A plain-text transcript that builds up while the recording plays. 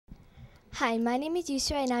Hi, my name is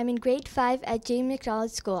Yusra and I'm in grade 5 at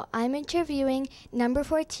MacDonald School. I'm interviewing number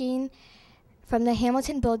 14 from the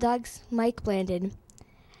Hamilton Bulldogs, Mike Blunden.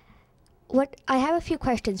 I have a few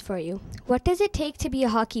questions for you. What does it take to be a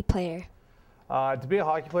hockey player? To be a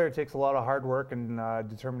hockey player, it takes a lot of hard work and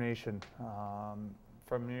determination.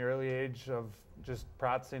 From the early age of just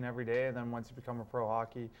practicing every day, and then once you become a pro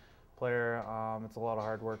hockey player, it's a lot of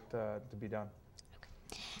hard work to be done.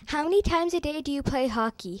 How many times a day do you play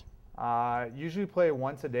hockey? Usually play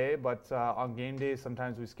once a day, but on game days,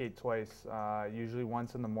 sometimes we skate twice. Usually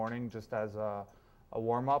once in the morning just as a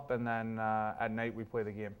warm-up, and then at night we play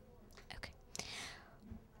the game. Okay.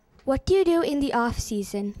 What do you do in the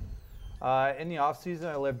off-season? In the off season,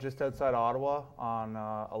 I live just outside Ottawa on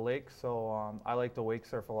a lake, so I like to wake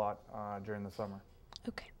surf a lot during the summer.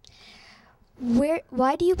 Okay.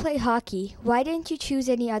 Why do you play hockey? Why didn't you choose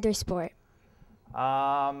any other sport?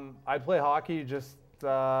 I play hockey just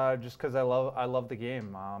because I love the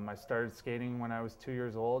game. I started skating when I was 2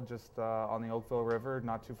 years old, just on the Oakville River,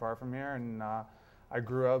 not too far from here, and I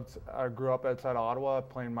grew up outside Ottawa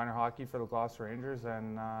playing minor hockey for the Gloucester Rangers,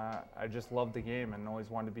 and I just loved the game and always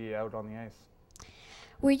wanted to be out on the ice.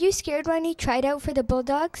 Were you scared when you tried out for the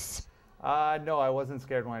Bulldogs? No, I wasn't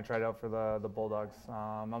scared when I tried out for the Bulldogs.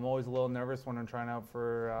 I'm always a little nervous when I'm trying out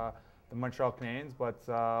for the Montreal Canadiens, but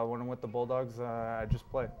when I'm with the Bulldogs, I just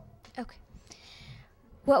play. Okay.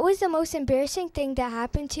 What was the most embarrassing thing that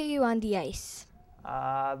happened to you on the ice?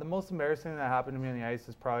 The most embarrassing thing that happened to me on the ice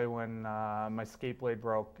is probably when my skate blade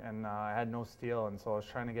broke and I had no steel, and so I was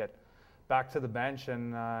trying to get back to the bench,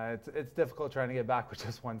 and it's difficult trying to get back with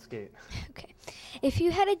just one skate. Okay. If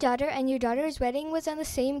you had a daughter and your daughter's wedding was on the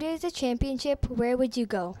same day as the championship, where would you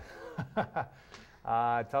go?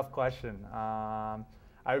 Tough question.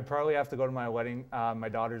 I would probably have to go to my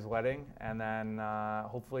daughter's wedding, and then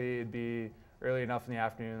hopefully it'd be early enough in the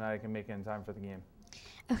afternoon that I can make it in time for the game.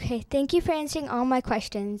 Okay, thank you for answering all my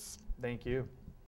questions. Thank you.